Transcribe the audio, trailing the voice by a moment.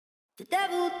The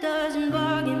devil doesn't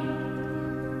bargain.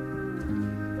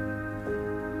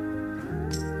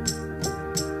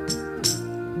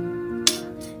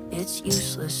 It's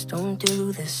useless, don't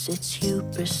do this, it's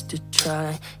hubris to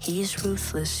try. He's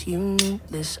ruthless, you knew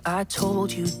this, I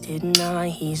told you, didn't I?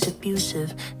 He's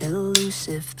abusive,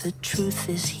 elusive, the truth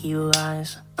is he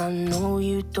lies. I know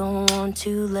you don't want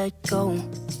to let go,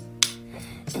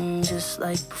 and just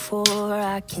like before,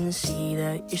 I can see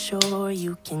that you're sure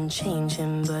you can change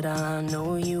him, but I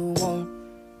know you won't.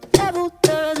 The devil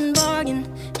doesn't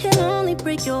bargain, he'll only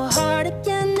break your heart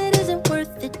again. It isn't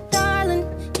worth it, darling,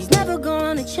 he's never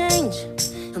gonna change.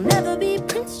 He'll never be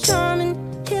Prince Charming,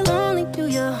 he'll only do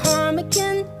you harm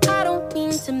again. I don't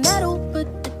mean to meddle,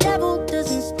 but the devil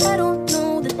doesn't settle.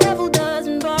 No, the devil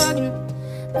doesn't bargain.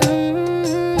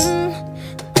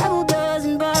 The devil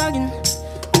doesn't bargain.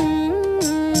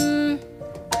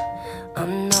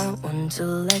 I'm not one to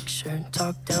lecture,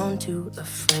 talk down to a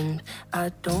friend. I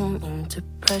don't mean to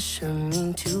pressure,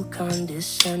 mean to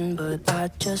condescend, but I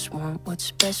just want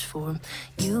what's best for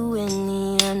you in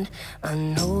the end. I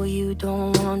know you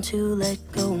don't want to let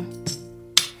go,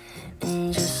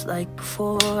 and just like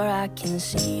before, I can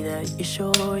see that you're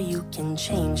sure you can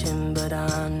change him, but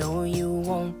I know you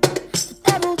won't. The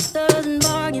devil doesn't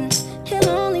bargain, he'll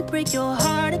only break your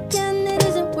heart again. It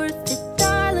isn't worth it,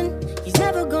 darling, he's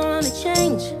never gonna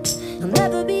change. He'll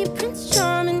never be Prince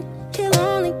Charming, he'll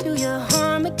only do you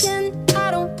harm again.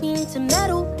 I don't mean to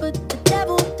meddle, but the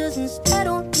devil doesn't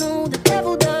settle. No, the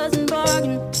devil doesn't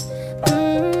bargain.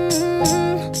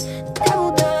 The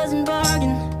devil doesn't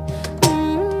bargain.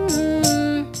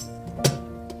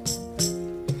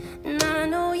 And I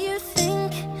know you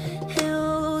think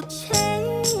he'll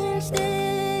change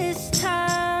this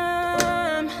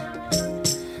time,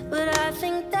 but I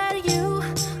think that you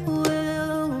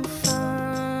will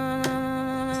find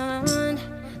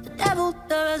the devil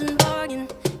doesn't bargain.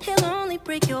 He'll only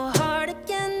break your heart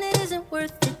again. It isn't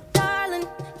worth it, darling,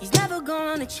 he's never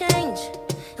gonna change.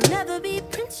 He'll never be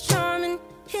Prince Charming,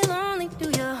 he'll only do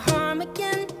you harm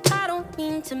again. I don't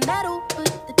mean to meddle,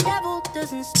 but the devil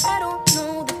doesn't settle.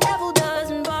 No, the devil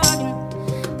doesn't bargain.